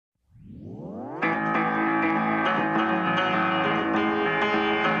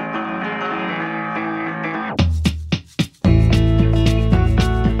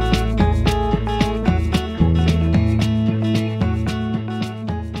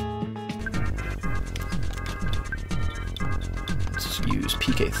use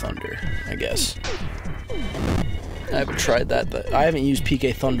PK Thunder, I guess. I haven't tried that, but I haven't used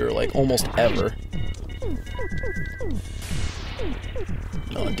PK Thunder, like, almost ever.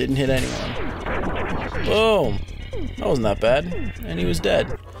 No, it didn't hit anyone. Boom! That wasn't that bad. And he was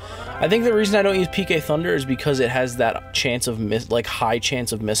dead. I think the reason I don't use PK Thunder is because it has that chance of high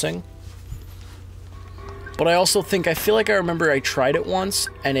chance of missing. But I also think, I feel like I remember I tried it once,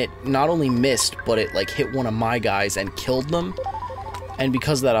 and it not only missed, but it, like, hit one of my guys and killed them. And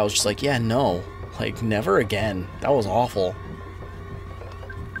because of that, I was just like, yeah, no. Like, never again. That was awful.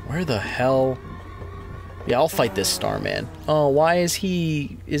 Where the hell? Yeah, I'll fight this Starman. Oh, why is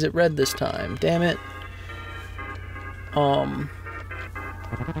he... Is it red this time? Damn it.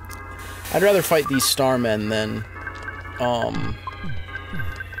 I'd rather fight these Starmen than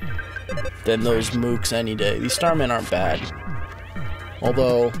those mooks any day. These Starmen aren't bad.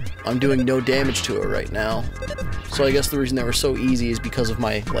 Although, I'm doing no damage to it right now. So I guess the reason they were so easy is because of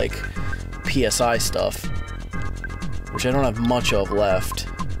my, like, PSI stuff. Which I don't have much of left.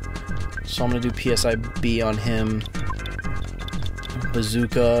 So I'm gonna do PSI B on him.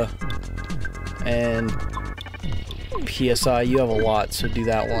 Bazooka. And PSI, you have a lot, so do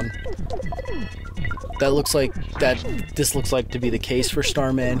that one. That looks like, this looks like to be the case for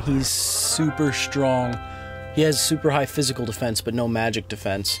Starman. He's super strong. He has super high physical defense, but no magic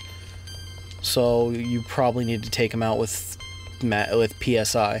defense. So you probably need to take him out with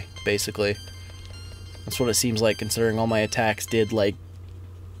PSI, basically. That's what it seems like, considering all my attacks did, like,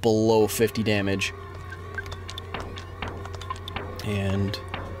 below 50 damage. And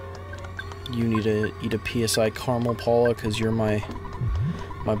you need to eat a PSI Caramel, Paula, because you're my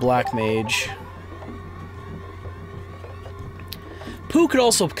black mage. Pooh could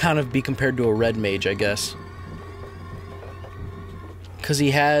also kind of be compared to a red mage, I guess. Because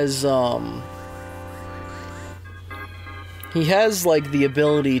he has, like, the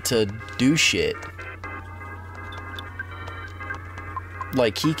ability to do shit.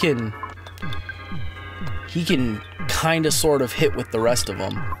 Like, he can kind of sort of hit with the rest of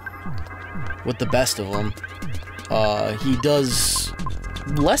them. With the best of them. He does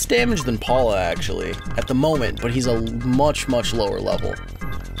less damage than Paula, actually, at the moment, but he's a much, much lower level.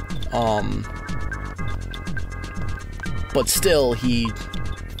 But still, he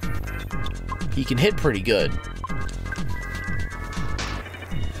can hit pretty good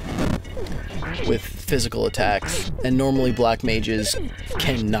with physical attacks, and normally black mages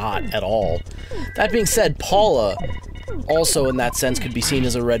cannot at all. That being said, Paula also in that sense could be seen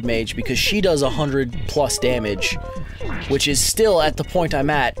as a red mage because she does 100+ damage, which is still, at the point I'm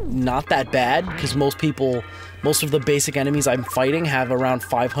at, not that bad, because most of the basic enemies I'm fighting have around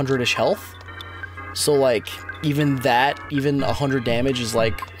 500-ish health. So, like, even 100 damage is,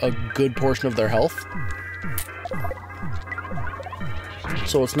 like, a good portion of their health.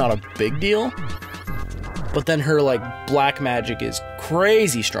 So it's not a big deal. But then her, like, black magic is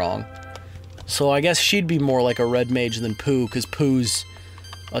crazy strong. So I guess she'd be more like a red mage than Pooh, because Pooh's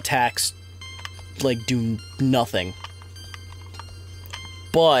attacks, like, do nothing.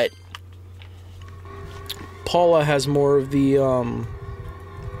 But Paula has more of the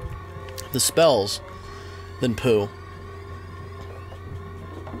spells than Pooh.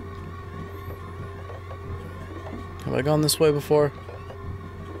 Have I gone this way before?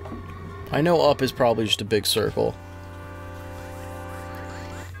 I know up is probably just a big circle.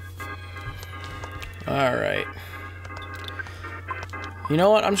 Alright. You know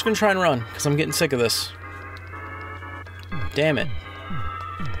what? I'm just gonna try and run, because I'm getting sick of this. Damn it.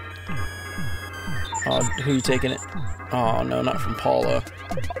 Oh, who you taking it? Oh, no, not from Paula.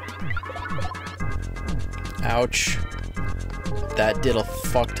 Ouch. That did a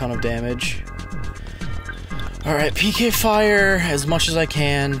fuck ton of damage. Alright, PK Fire as much as I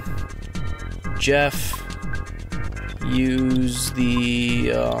can. Jeff, use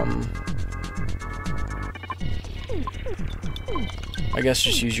the, I guess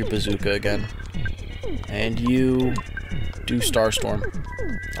just use your bazooka again. And you do Starstorm.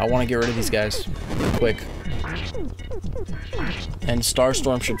 I want to get rid of these guys quick. And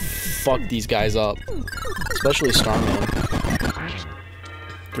Starstorm should fuck these guys up. Especially Starman.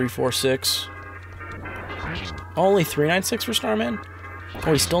 346. Only 396 for Starman?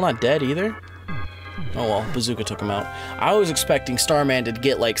 Oh, he's still not dead either? Oh well, Bazooka took him out. I was expecting Starman to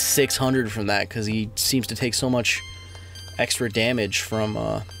get like 600 from that, because he seems to take so much extra damage from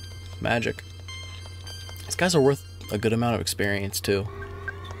magic. These guys are worth a good amount of experience too.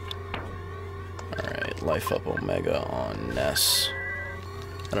 Alright, life up Omega on Ness.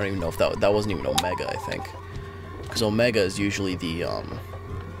 I don't even know if that wasn't even Omega, I think. Because Omega is usually the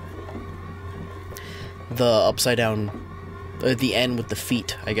upside down The N with the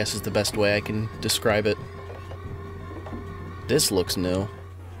feet, I guess, is the best way I can describe it. This looks new.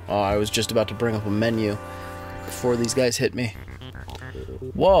 Oh, I was just about to bring up a menu before these guys hit me.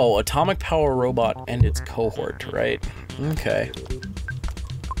 Whoa, Atomic Power Robot and its cohort, right? Okay.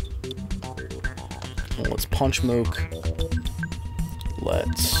 Well, let's punch Mook.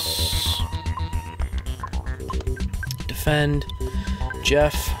 Let's defend.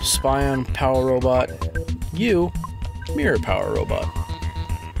 Jeff, Spy on Power Robot. You, Mirror Power Robot.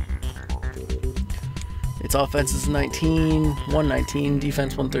 Its offense is 119,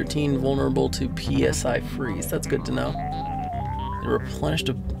 defense 113, vulnerable to PSI freeze. That's good to know. It replenished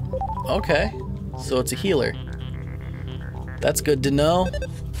a... Okay, so it's a healer. That's good to know.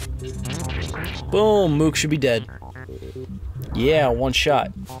 Boom, Mook should be dead. Yeah, one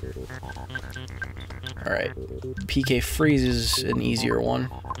shot. Alright, PK freeze is an easier one.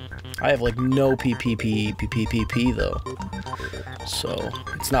 I have like no PPP though. So,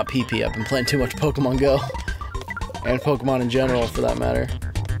 it's not PP. I've been playing too much Pokemon Go. And Pokemon in general, for that matter.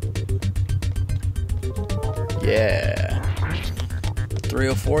 Yeah.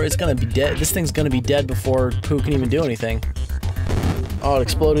 304, it's gonna be dead. This thing's gonna be dead before Pooh can even do anything. Oh, it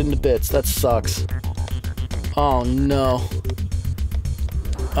exploded into bits. That sucks. Oh no.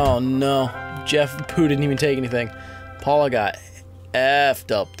 Oh no. Jeff, Pooh didn't even take anything. Paula got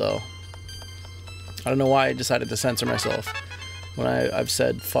effed up though. I don't know why I decided to censor myself when I've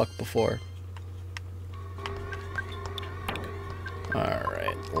said fuck before.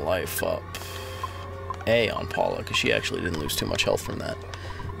 Alright, life up. A on Paula, because she actually didn't lose too much health from that.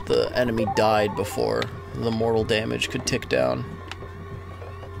 The enemy died before the mortal damage could tick down.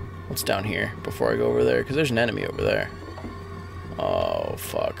 What's down here before I go over there? Because there's an enemy over there. Oh,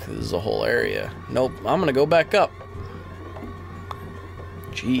 fuck. This is a whole area. Nope, I'm gonna go back up.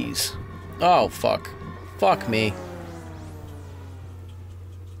 Jeez. Oh, fuck. Fuck me.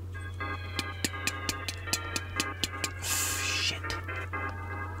 Shit.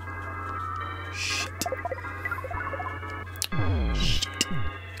 Shit.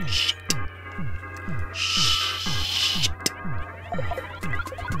 Shit.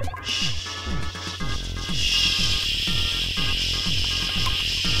 Shit.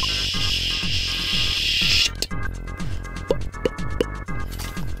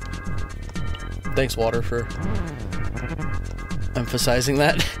 Thanks, Water, for emphasizing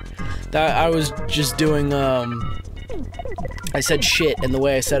that. I was just doing, I said shit, and the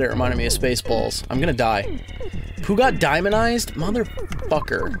way I said it reminded me of Spaceballs. I'm gonna die. Who got diamondized?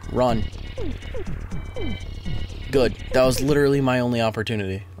 Motherfucker. Run. Good. That was literally my only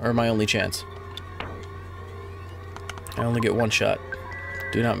opportunity, or my only chance. I only get one shot.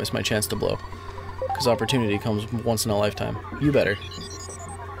 Do not miss my chance to blow. Because opportunity comes once in a lifetime. You better.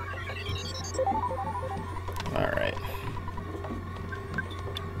 Alright.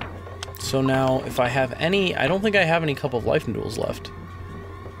 So now, if I have any... I don't think I have any Cup of Life noodles left.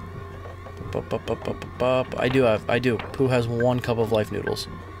 I do. Pooh has one Cup of Life noodles.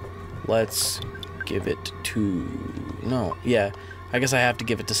 Let's give it to... No, yeah. I guess I have to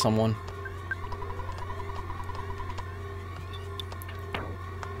give it to someone.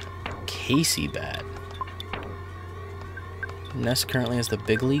 Casey bat. Ness currently has the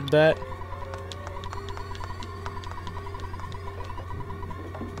Big League bat.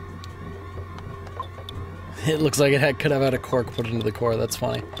 It looks like it could have had a cork put into the core. That's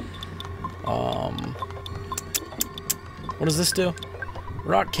funny. What does this do?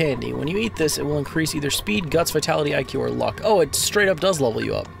 Rock candy. When you eat this, it will increase either speed, guts, vitality, IQ, or luck. Oh, it straight up does level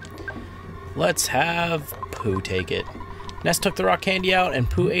you up. Let's have Pooh take it. Ness took the rock candy out, and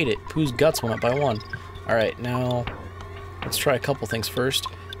Pooh ate it. Pooh's guts went up by 1. Alright, now let's try a couple things first.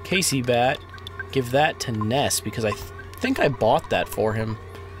 Casey bat. Give that to Ness, because I think I bought that for him.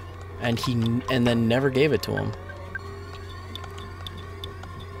 And then never gave it to him.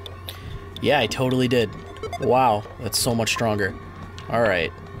 Yeah, I totally did. Wow, that's so much stronger.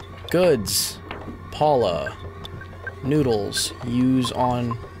 Alright. Goods. Paula. Noodles. Use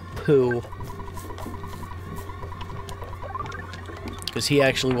on Pooh. Because he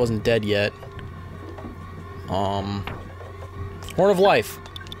actually wasn't dead yet. Horn of Life.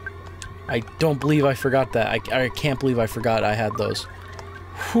 I don't believe I forgot that. I can't believe I forgot I had those.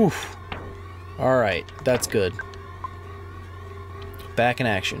 Whew. Alright, that's good. Back in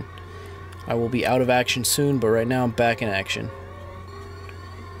action. I will be out of action soon, but right now I'm back in action.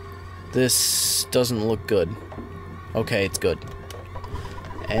 This doesn't look good. Okay, it's good.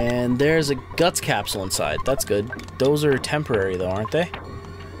 And there's a guts capsule inside. That's good. Those are temporary though, aren't they?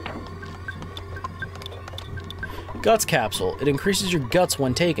 Guts capsule. It increases your guts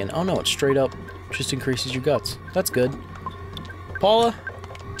when taken. Oh no, it straight up just increases your guts. That's good. Paula,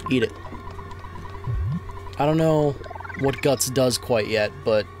 eat it. I don't know what guts does quite yet,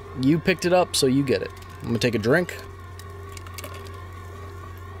 but you picked it up, so you get it. I'm gonna take a drink.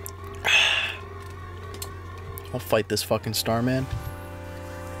 I'll fight this fucking Starman.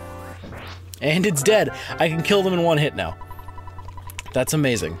 And it's dead. I can kill them in one hit now. That's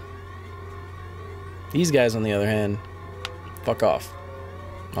amazing. These guys, on the other hand, fuck off.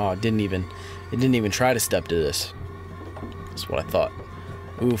 Oh, it didn't even try to step to this. That's what I thought.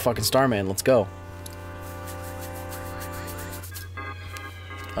 Ooh, fucking Starman, let's go.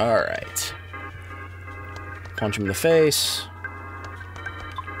 Alright. Punch him in the face.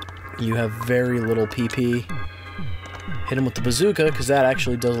 You have very little PP. Hit him with the bazooka, because that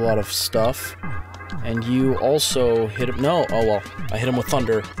actually does a lot of stuff. And you also hit him... No! Oh, well. I hit him with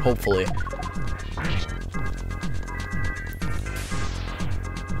thunder, hopefully.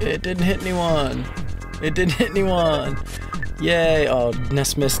 It didn't hit anyone! It didn't hit anyone! Yay! Oh,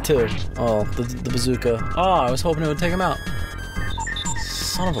 Ness missed too. Oh, the bazooka. Oh, I was hoping it would take him out.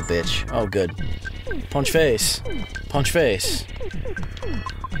 Son of a bitch. Oh, good. Punch face. Punch face.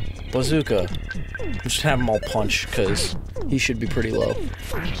 Bazooka. I'm just gonna have them all punch, because he should be pretty low.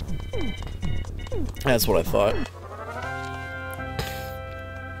 That's what I thought.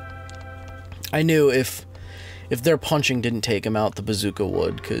 I knew if their punching didn't take him out, the bazooka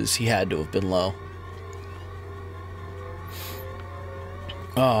would, because he had to have been low.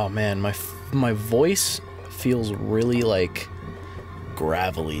 Oh man, my voice feels really, like,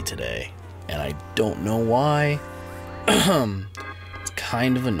 gravelly today, and I don't know why. It's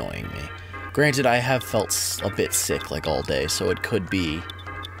kind of annoying me. Granted, I have felt a bit sick, like, all day, so it could be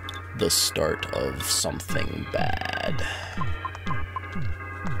the start of something bad.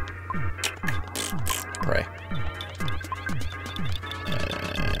 Pray.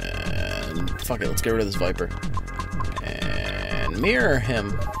 And fuck it, let's get rid of this Viper. And mirror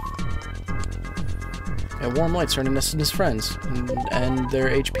him. And warm lights turning us into his friends. And their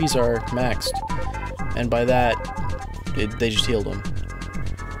HPs are maxed. And by that, they just healed him.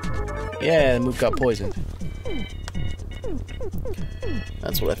 Yeah, the move got poisoned.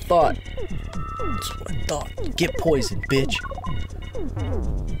 That's what I thought. That's what I thought. Get poisoned, bitch.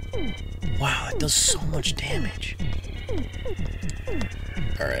 Wow, that does so much damage.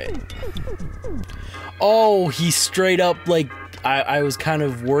 Alright. Oh, he straight up, like, I was kind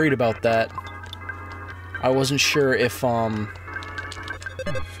of worried about that. I wasn't sure if, Come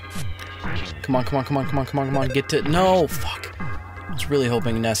on, get to... No, fuck. I was really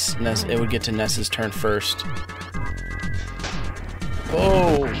hoping Ness, it would get to Ness's turn first.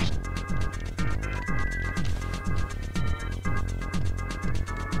 Oh!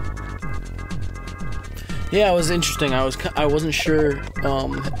 Yeah, it was interesting. I wasn't sure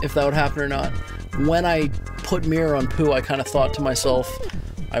if that would happen or not. When I put mirror on Pooh, I kind of thought to myself,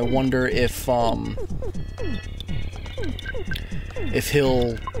 I wonder if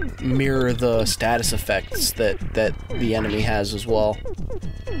he'll mirror the status effects that the enemy has as well.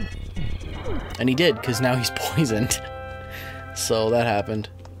 And he did, because now he's poisoned. So that happened.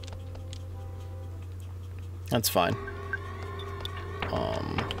 That's fine.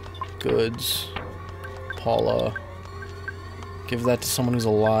 Goods. Paula. Give that to someone who's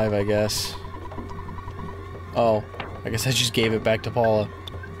alive, I guess. Oh, I guess I just gave it back to Paula.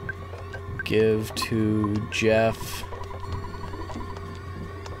 Give to Jeff.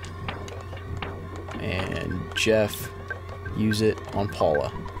 And Jeff, use it on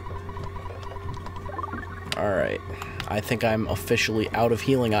Paula. Alright. I think I'm officially out of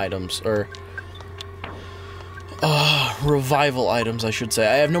healing items, or... revival items, I should say.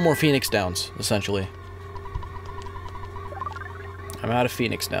 I have no more Phoenix Downs, essentially. I'm out of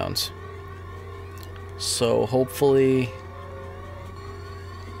Phoenix Downs. So, hopefully...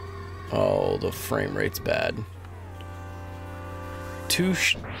 Oh, the frame rate's bad.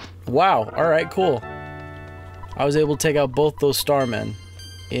 Wow, alright, cool. I was able to take out both those Starmen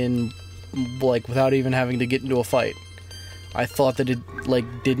in, like, without even having to get into a fight. I thought that it,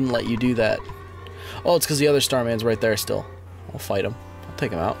 like, didn't let you do that. Oh, it's because the other Starman's right there still. I'll fight him. I'll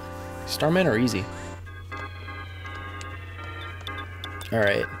take him out. Starmen are easy.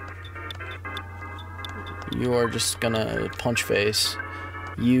 Alright. You are just gonna punch face.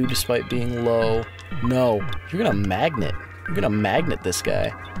 You, despite being low... No. You're gonna magnet. You're gonna magnet this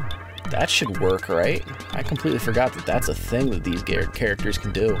guy. That should work, right? I completely forgot that that's a thing that these characters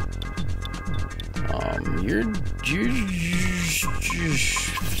can do. You're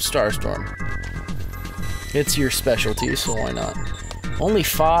Starstorm. It's your specialty, so why not? Only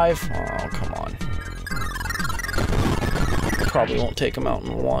 5? Oh, come on. Probably won't take him out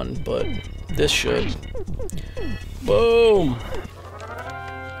in 1, but this should. Boom!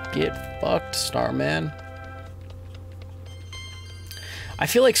 Get fucked, Starman. I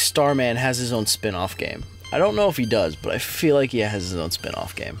feel like Starman has his own spin-off game. I don't know if he does, but I feel like he has his own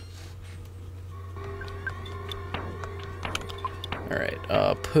spin-off game.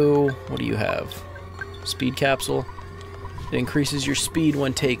 Alright, Pooh, what do you have? Speed capsule. It increases your speed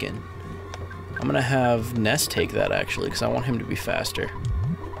when taken. I'm gonna have Ness take that, actually, because I want him to be faster.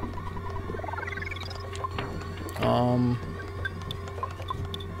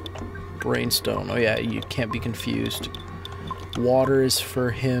 Brainstone. Oh yeah, you can't be confused. Water is for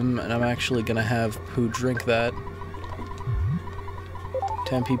him, and I'm actually gonna have Pooh drink that.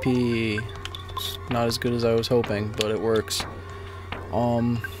 10 pp. It's not as good as I was hoping, but it works.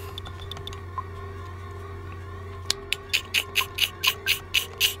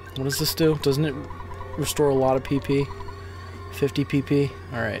 What does this do? Doesn't it restore a lot of PP? 50 PP?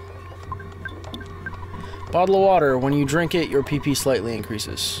 Alright. Bottle of water. When you drink it, your PP slightly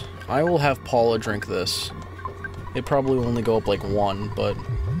increases. I will have Paula drink this. It probably will only go up like 1, but...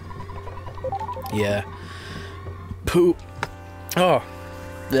 yeah. Pooh. Oh. Ugh,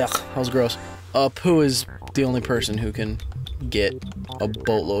 that was gross. Pooh is the only person who can get a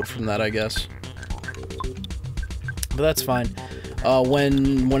boatload from that, I guess. But that's fine.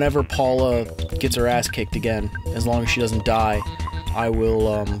 Whenever Paula gets her ass kicked again, as long as she doesn't die, I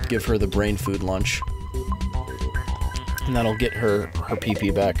will give her the brain food lunch. And that'll get her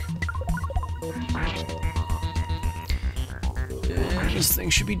PP back. And this thing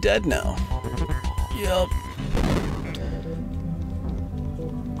should be dead now. Yup.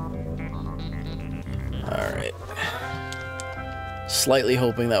 Alright. Slightly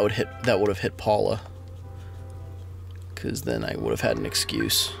hoping that would have hit Paula. Because then I would have had an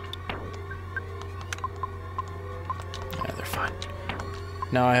excuse. Yeah, they're fine.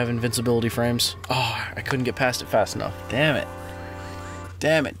 Now I have invincibility frames. Oh, I couldn't get past it fast enough. Damn it.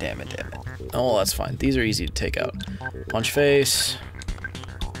 Damn it, damn it, damn it. Oh, well, that's fine. These are easy to take out. Punch face.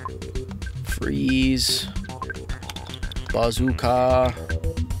 Freeze. Bazooka.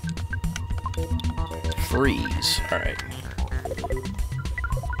 Freeze. Alright.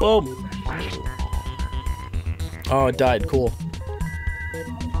 Boom. Oh, it died. Cool.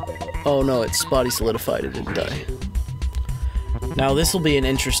 Oh no, its body solidified. It didn't die. Now this will be an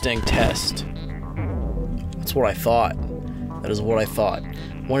interesting test. That's what I thought. That is what I thought.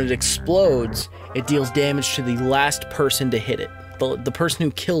 When it explodes, it deals damage to the last person to hit it. The person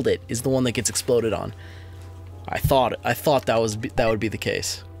who killed it is the one that gets exploded on. I thought that would be the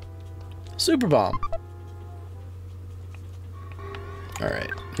case. Super bomb. All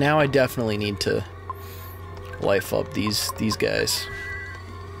right. Now I definitely need to life up these guys.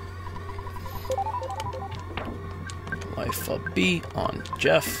 Life up B on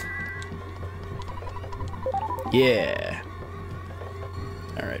Jeff. Yeah.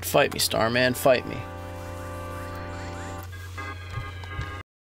 Alright, fight me, Starman, fight me.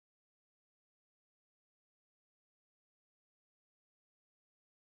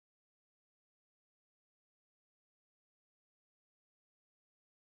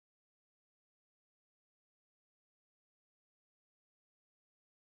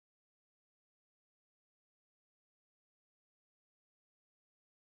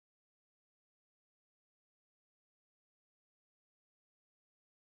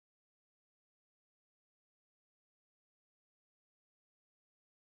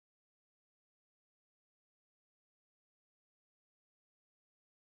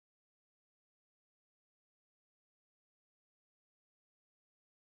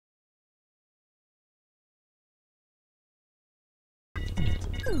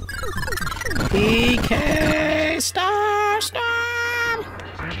 PK Starstorm!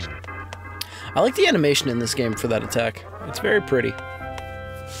 I like the animation in this game for that attack. It's very pretty. That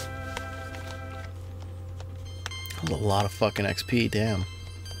was a lot of fucking XP, damn.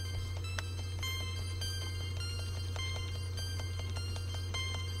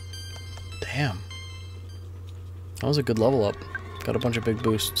 Damn. That was a good level up. Got a bunch of big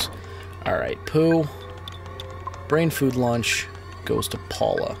boosts. Alright, Pooh. Brain food lunch goes to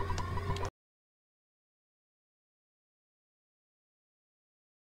Paula.